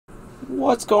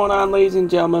What's going on, ladies and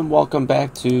gentlemen? Welcome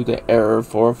back to the Error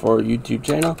 44 YouTube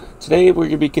channel. Today we're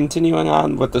going to be continuing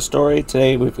on with the story.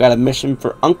 Today we've got a mission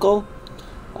for Uncle.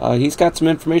 He's got some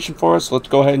information for us. Let's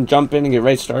go ahead and jump in and get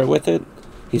right started with it.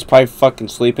 He's probably fucking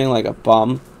sleeping like a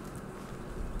bum.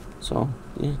 So,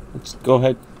 yeah, let's go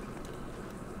ahead.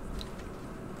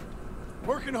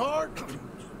 Working hard?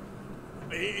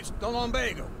 It's the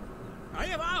lumbago.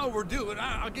 If I overdo it,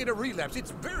 I'll get a relapse. It's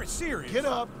very serious. Get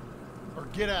up or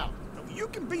get out. You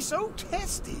can be so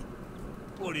testy.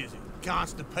 What is it,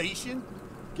 constipation?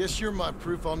 Guess you're my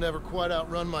proof I'll never quite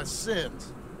outrun my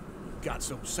sins. You got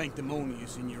so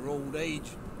sanctimonious in your old age.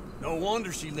 No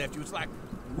wonder she left you. It's like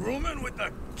rooming with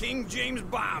the King James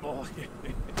Bible.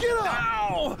 Get up!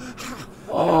 Ow!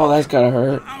 Oh, that's gotta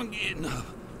hurt. I'm getting up.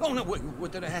 Oh, no, wait,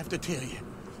 what did I have to tell you?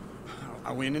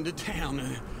 I went into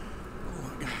town.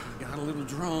 Got a little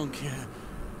drunk.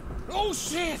 Oh,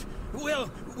 shit! Well,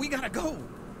 we gotta go.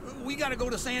 We gotta go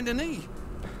to Saint Denis.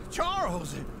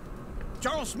 Charles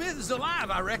Smith is alive,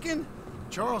 I reckon.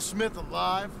 Charles Smith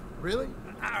alive? Really?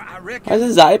 I reckon. Why is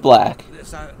his eye black?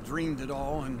 Yes, I dreamed it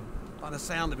all, and by the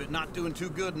sound of it, not doing too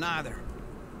good neither.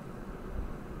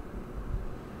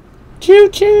 Choo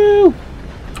choo!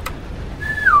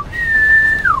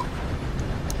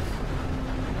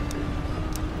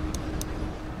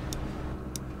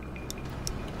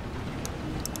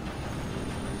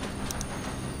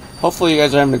 Hopefully you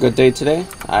guys are having a good day today.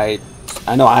 I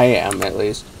know I am, at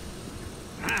least.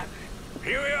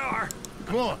 Here we are.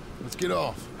 Come on, let's get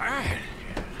off. All right.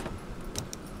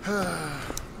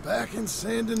 Back in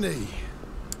Saint Denis.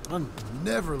 I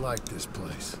never liked this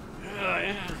place.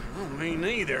 Yeah, me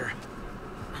neither.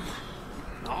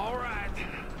 All right.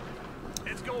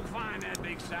 Let's go find that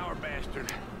big sour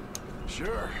bastard.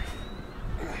 Sure.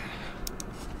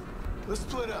 Let's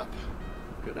split up.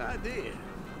 Good idea.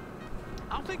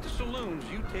 I'll take the saloons,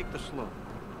 you take the slum.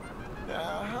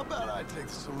 How about I take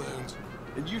the saloons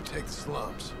and you take the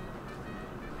slums?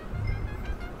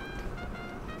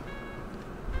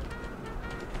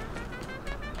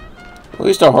 At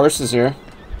least our horse is here.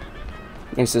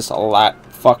 Makes this a lot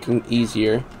fucking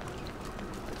easier.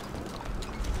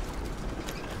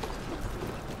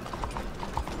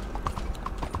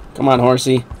 Come on,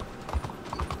 horsey.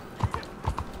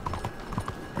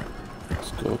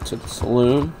 Let's go to the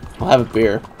saloon. I'll have a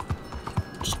beer.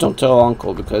 Just don't tell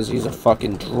Uncle because he's a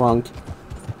fucking drunk.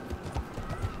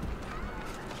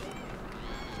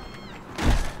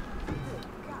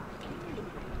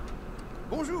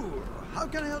 Bonjour. How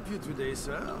can I help you today,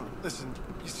 sir? Listen,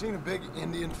 you seen a big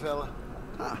Indian fella?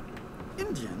 Ah,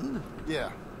 Indian?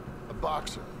 Yeah, a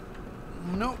boxer.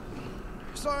 No.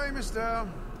 Sorry, mister.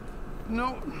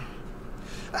 No.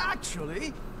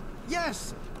 Actually,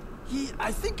 yes.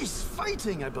 I think he's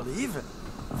fighting, I believe.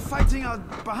 Fighting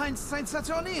out behind Saint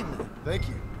Saturnine. Thank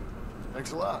you.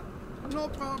 Thanks a lot. No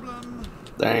problem.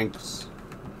 Thanks.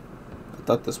 I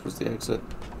thought this was the exit.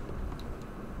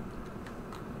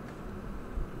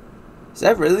 Is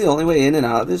that really the only way in and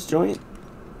out of this joint?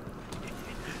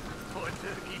 What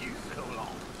took you so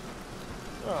long?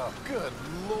 Oh, good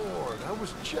Lord. I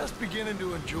was just beginning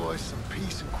to enjoy some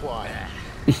peace and quiet.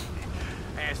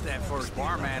 Asked that first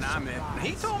barman I met.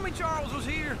 He told me Charles was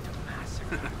here.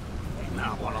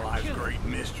 Not one of life's great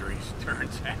mysteries,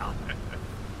 turns out.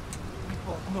 We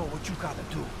both know what you gotta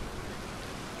do.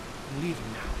 I'm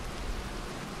leaving now.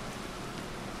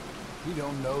 You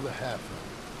don't know the half of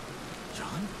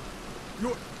John?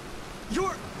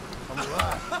 You're... it. I'm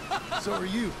alive. So are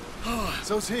you.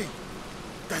 So's he.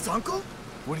 That's Uncle?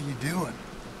 What are you doing?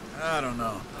 I don't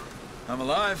know. I'm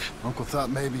alive. Uncle thought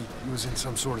maybe he was in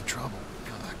some sort of trouble.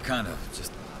 Kind of.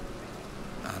 Just...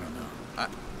 I don't know.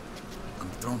 I'm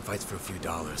throwing fights for a few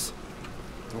dollars.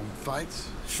 Throwing fights?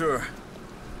 Sure.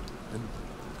 And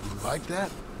you like that?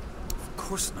 Of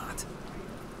course not.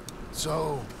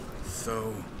 So,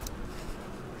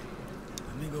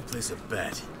 let me go place a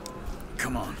bet.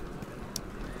 Come on.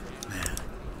 Man,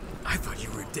 I thought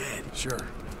you were dead. sure.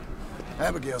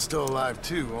 Abigail's still alive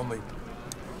too, only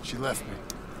she left me.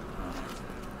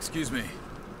 Excuse me.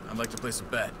 I'd like to place a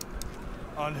bet.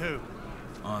 On who?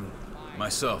 On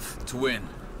myself, to win.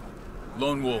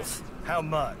 Lone Wolf. How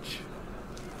much?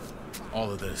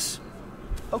 All of this.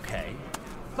 Okay.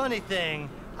 Funny thing,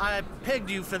 I pegged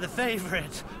you for the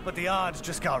favorite, but the odds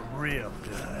just got real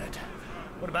good.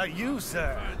 What about you,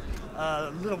 sir?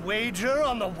 A little wager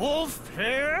on the wolf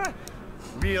here?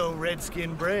 Real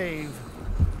redskin brave.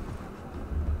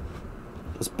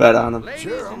 Let's bet on him.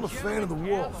 Sure, I'm a fan of the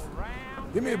wolf.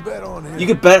 Give me a bet on him. You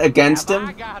could bet against him?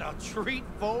 I got a treat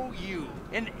for you.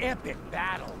 An epic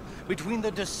battle between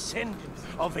the descendants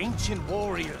of ancient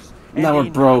warriors Now we're And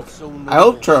a broke. I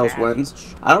hope not-so-noble Charles savage.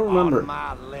 wins. I don't remember. On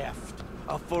my left,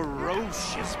 a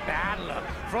ferocious battler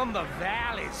from the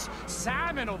valleys,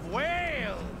 Simon of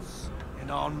Wales.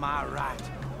 And on my right,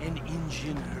 an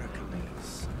Indian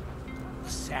Hercules. The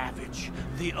savage,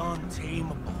 the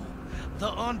untamable,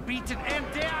 the unbeaten, and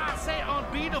dare I say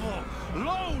unbeatable,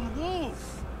 lone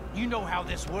wolf. You know how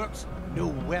this works. No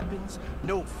weapons,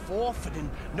 no forfeiting,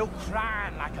 no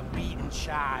crying like a beaten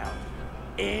child.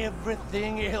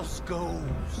 Everything else goes.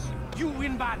 You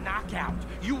win by knockout,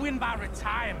 you win by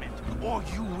retirement, or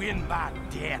you win by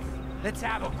death. Let's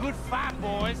have a good fight,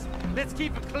 boys. Let's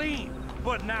keep it clean,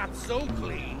 but not so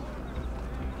clean.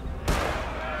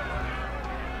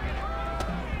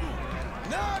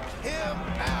 Knock him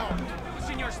out!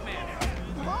 Senor Spanish.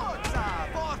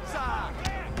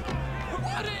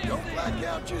 Don't black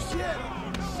out just yet.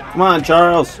 Come on,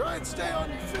 Charles. Try and stay on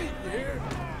your feet, you hear?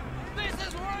 This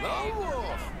is right. Lone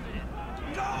Wolf!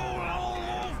 Go, Lone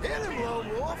Wolf. Hit him, Lone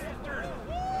Wolf!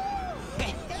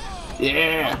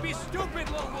 Yeah. Don't be stupid,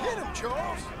 Lone Wolf. Hit him,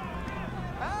 Charles!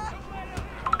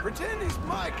 Pretend he's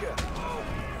Micah!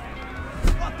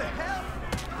 What the hell?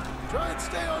 Try and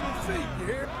stay on your feet, you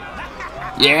hear?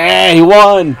 Yeah, he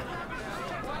won.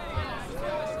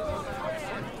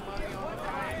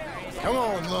 Come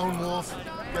on, Lone Wolf.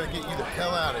 Gotta get you the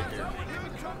hell out of here.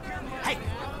 Hey,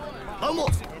 Lone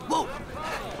Wolf, whoa.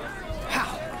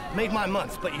 How? Made my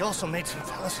month, but you also made some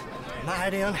fellas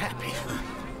mighty unhappy.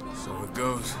 So it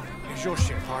goes. Here's your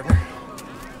shit, partner.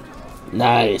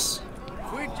 Nice.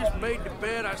 We just made the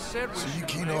bed I said we So you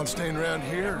keen on staying around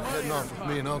here or heading off with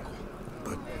me and Uncle?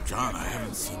 But, John, I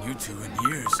haven't seen you two in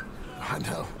years. I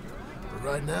know. But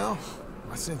right now,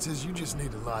 my sense is you just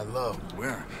need to lie low.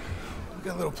 Where? We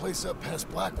got a little place up past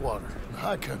Blackwater, in the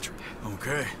high country.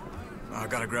 Okay. I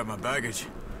gotta grab my baggage.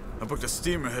 I booked a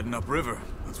steamer heading upriver.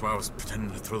 That's why I was pretending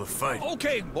to throw the fight.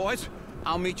 Okay, boys.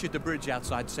 I'll meet you at the bridge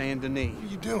outside Saint Denis. What are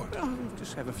you doing? Oh,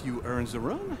 just have a few errands to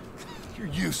run. You're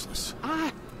useless.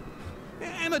 I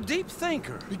am a deep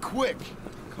thinker. Be quick.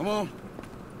 Come on.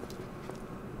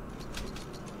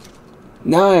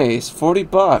 Nice. 40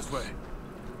 bucks. This way.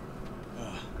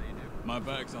 My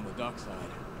bag's on the dockside.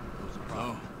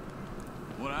 Oh.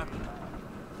 What happened?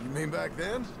 You mean back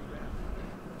then?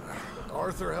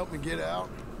 Arthur helped me get out.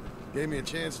 Gave me a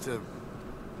chance to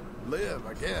live,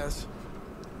 I guess.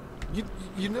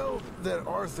 You know that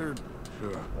Arthur...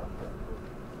 Sure.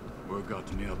 Word got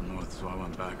to me up north, so I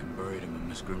went back and buried him in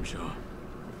Miss Grimshaw.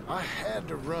 I had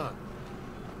to run.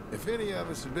 If any of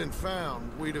us had been found,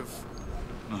 we'd have...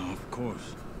 Oh, of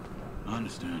course. I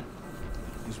understand.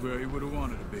 He's where he would have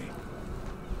wanted to be.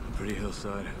 A pretty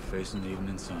hillside, facing the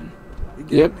evening sun. He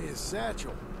gave me his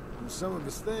satchel and some of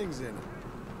his things in it.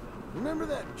 Remember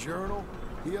that journal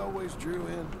he always drew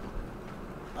in?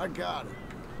 I got it.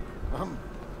 I'm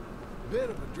a bit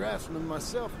of a draftsman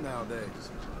myself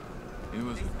nowadays. He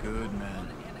was a good man.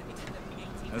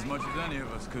 As much as any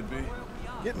of us could be.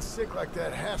 Getting sick like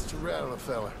that has to rattle a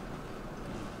fella.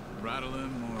 Rattle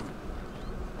him or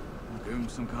give him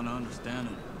some kind of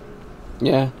understanding.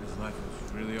 Yeah. His life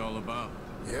was really all about.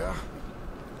 Yeah?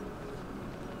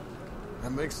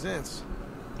 That makes sense.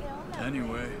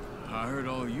 Anyway, I heard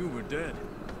all you were dead.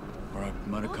 Or I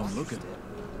might have come looking.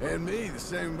 And me, the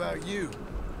same about you.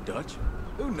 Dutch?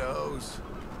 Who knows?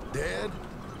 Dead?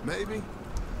 Maybe?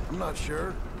 I'm not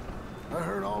sure. I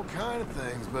heard all kind of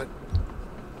things, but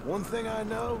one thing I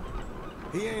know,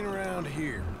 he ain't around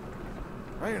here.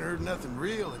 I ain't heard nothing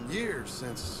real in years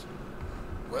since,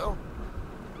 well,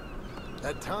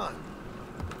 that time.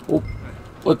 Oh,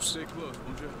 whoops. Stay close,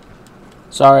 won't you?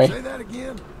 Sorry. Say that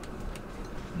again?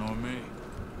 Nor me.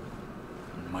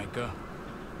 Micah?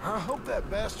 I hope that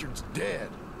bastard's dead.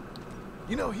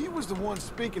 You know, he was the one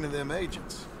speaking to them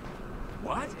agents.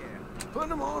 What? Putting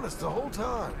them on us the whole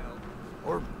time.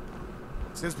 Or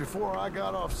since before I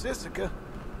got off Sisika.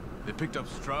 They picked up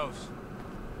Strauss.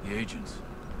 The agents.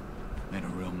 Made a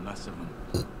real mess of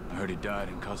him. I heard he died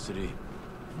in custody.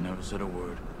 Never said a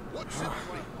word.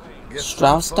 Guess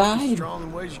Strauss some folks are died? strong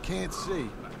in ways you can't see.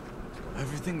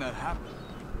 Everything that happened.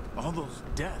 All those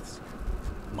deaths.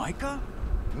 Micah?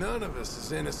 None of us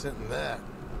is innocent in that.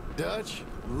 Dutch,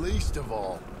 least of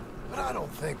all. But I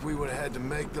don't think we would have had to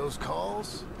make those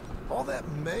calls. All that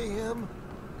mayhem.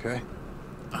 Okay.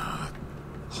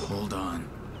 Hold on.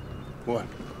 What?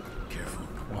 Careful.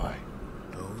 Why?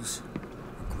 Those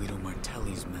are Guido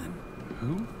Martelli's men.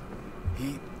 Who?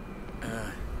 He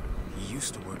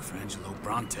used to work for Angelo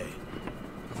Bronte.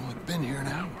 I've only been here an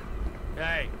hour.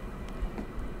 Hey.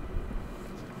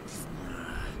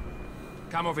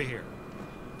 Come over here.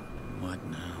 What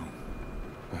now?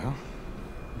 Well,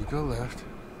 you go left,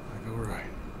 I go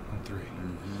right. On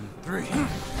three.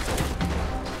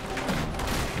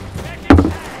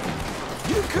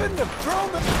 You couldn't have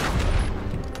thrown the...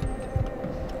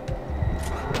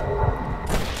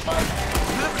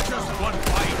 Never just one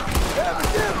fight.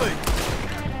 Evidently!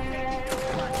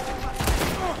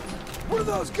 What are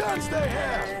those guns they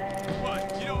have?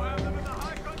 What? You don't have them in the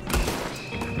high country?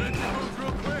 Engine moves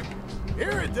real quick.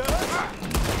 Here it does!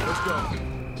 Let's go.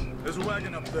 There's a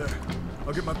wagon up there.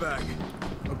 I'll get my bag.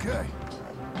 Okay.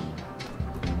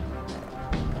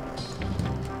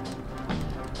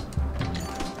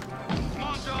 Come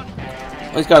on, John.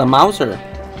 Oh, he's got a Mauser.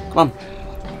 Come on.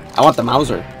 I want the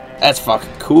Mauser. That's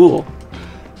fucking cool.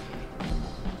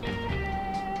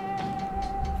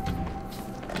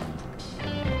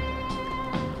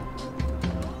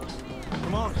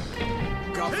 Come on.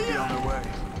 Cops will be on their way.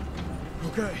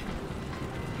 Okay.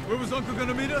 Where was Uncle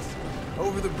gonna meet us?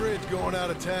 Over the bridge going out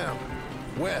of town.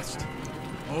 West.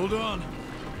 Hold on.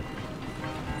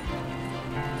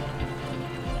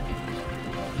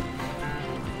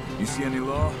 You see any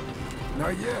law?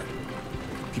 Not yet.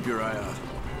 Keep your eye out.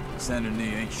 Saint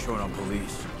Denis ain't short on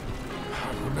police.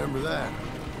 I remember that.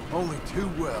 Only too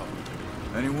well.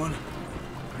 Anyone?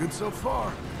 Good so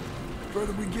far.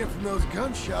 Further we get from those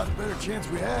gunshots, better chance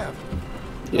we have.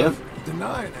 Yeah.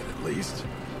 Denying it, at least.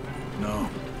 No.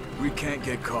 We can't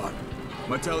get caught.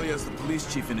 Martelli has the police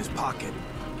chief in his pocket.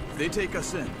 If they take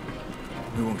us in,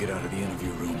 we won't get out of the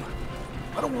interview room.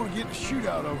 I don't want to get in a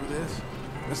shootout over this.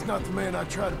 That's not the man I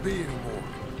try to be anymore.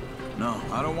 No,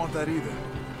 I don't want that either.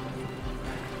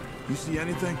 You see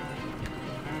anything?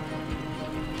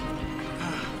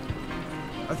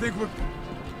 I think we're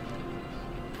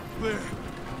clear.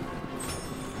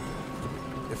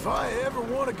 If I ever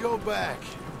want to go back,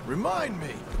 remind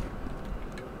me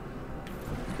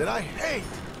that I hate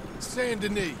Saint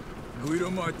Denis.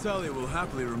 Guido Martelli will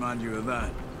happily remind you of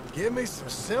that. Give me some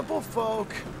simple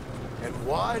folk and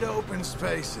wide open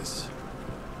spaces.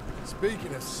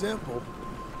 Speaking of simple,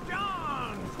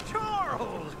 John!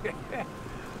 Charles!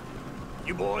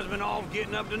 You boys been all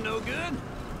getting up to no good?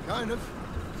 kind of.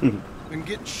 Been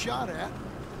getting shot at.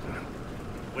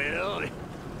 Well,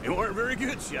 they weren't very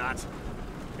good shots.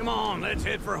 Come on, let's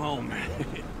head for home.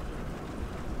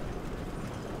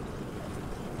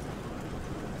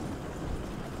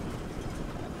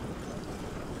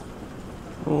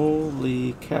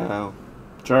 Holy cow.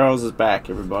 Charles is back,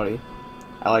 everybody.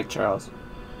 I like Charles.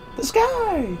 The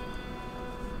sky!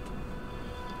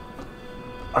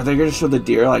 Are they gonna show the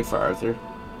deer like for Arthur?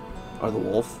 Or the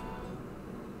wolf?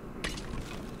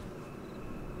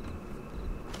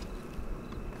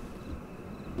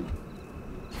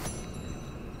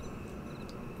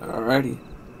 Alrighty.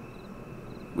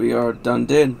 We are done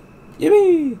did.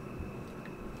 Yippee!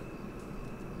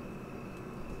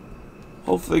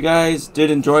 Hopefully you guys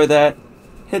did enjoy that.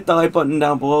 Hit the like button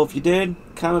down below if you did.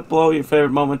 Comment below your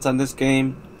favorite moments on this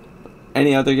game.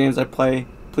 Any other games I play,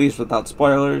 please without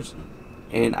spoilers.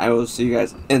 And I will see you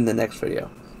guys in the next video.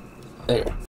 Later.